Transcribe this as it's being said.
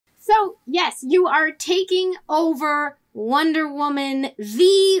So, yes, you are taking over Wonder Woman,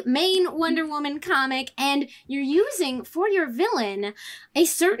 the main Wonder Woman comic, and you're using, for your villain, a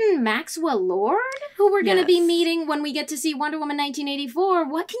certain Maxwell Lord, who we're going to be meeting when we get to see Wonder Woman 1984.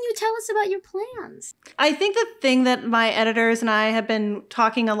 What can you tell us about your plans? I think the thing that my editors and I have been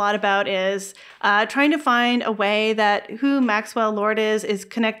talking a lot about is trying to find a way that who Maxwell Lord is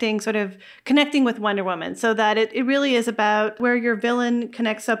connecting with Wonder Woman, so that it really is about where your villain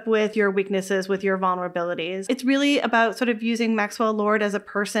connects up with your weaknesses, with your vulnerabilities. It's really about sort of using Maxwell Lord as a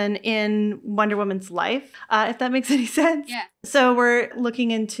person in Wonder Woman's life, if that makes any sense. Yeah. So we're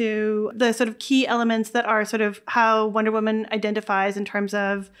looking into the sort of key elements that are sort of how Wonder Woman identifies in terms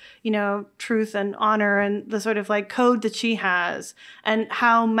of, truth and honor and the sort of like code that she has, and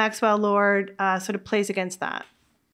how Maxwell Lord sort of plays against that.